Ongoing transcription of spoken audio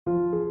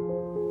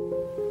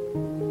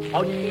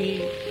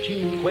Ogni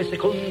 5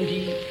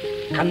 secondi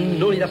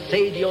cannoni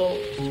d'assedio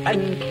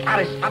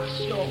spentare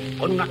spazio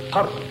con un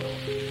accordo.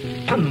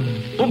 Pam,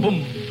 pum,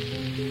 pum.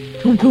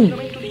 Boom, boom.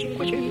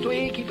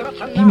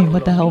 Amy,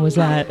 what the hell was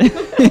that?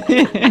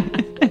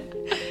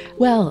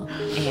 Well,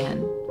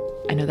 Anne,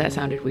 I know that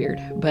sounded weird,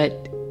 but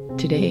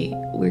today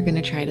we're going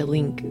to try to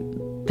link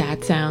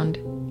that sound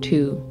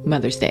to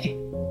Mother's Day.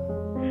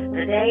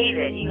 The day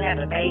that you have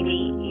a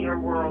baby, your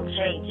world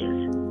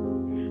changes.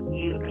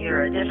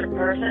 You're a different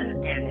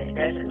person, and it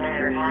doesn't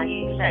matter how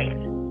you say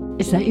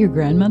it. Is that your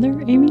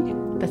grandmother, Amy?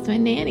 That's my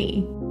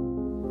nanny.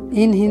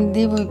 In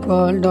Hindi, we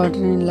call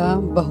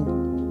daughter-in-law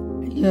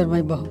Bahu. You're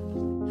my Bahu.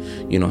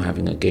 You know,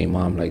 having a gay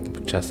mom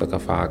like Jessica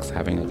Fox,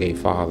 having a gay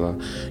father,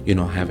 you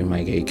know, having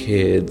my gay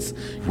kids.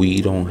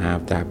 We don't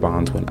have that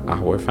bond with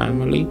our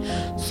family,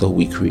 so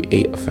we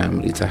create a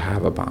family to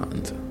have a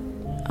bond.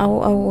 I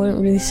wouldn't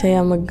really say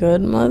I'm a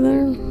good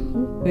mother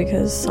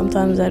because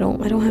sometimes I don't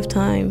have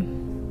time.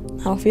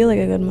 I don't feel like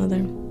a good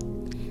mother.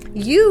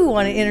 You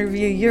want to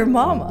interview your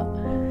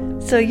mama,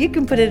 so you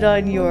can put it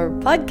on your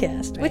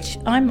podcast, which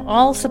I'm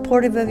all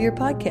supportive of your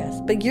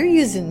podcast, but you're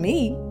using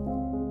me.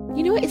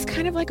 You know what? It's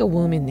kind of like a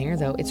womb in there,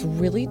 though. It's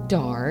really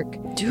dark.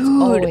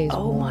 Dude,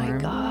 oh my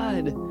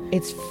God.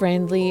 It's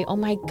friendly. Oh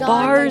my God.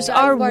 Bars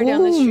are bar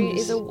down the street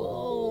wombs. is a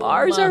womb.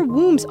 Bars are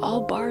wombs.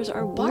 All bars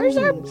are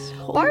wombs.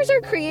 Bars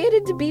are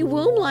created to be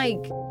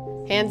womb-like.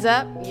 Hands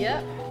up.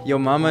 Yep. Yo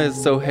mama is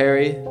so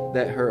hairy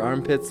that her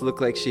armpits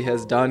look like she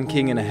has Don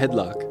King in a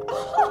headlock.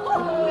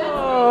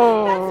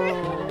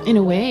 In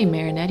a way,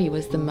 Marinetti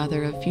was the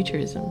mother of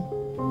futurism.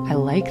 I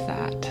like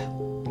that.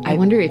 I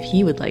wonder if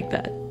he would like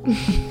that.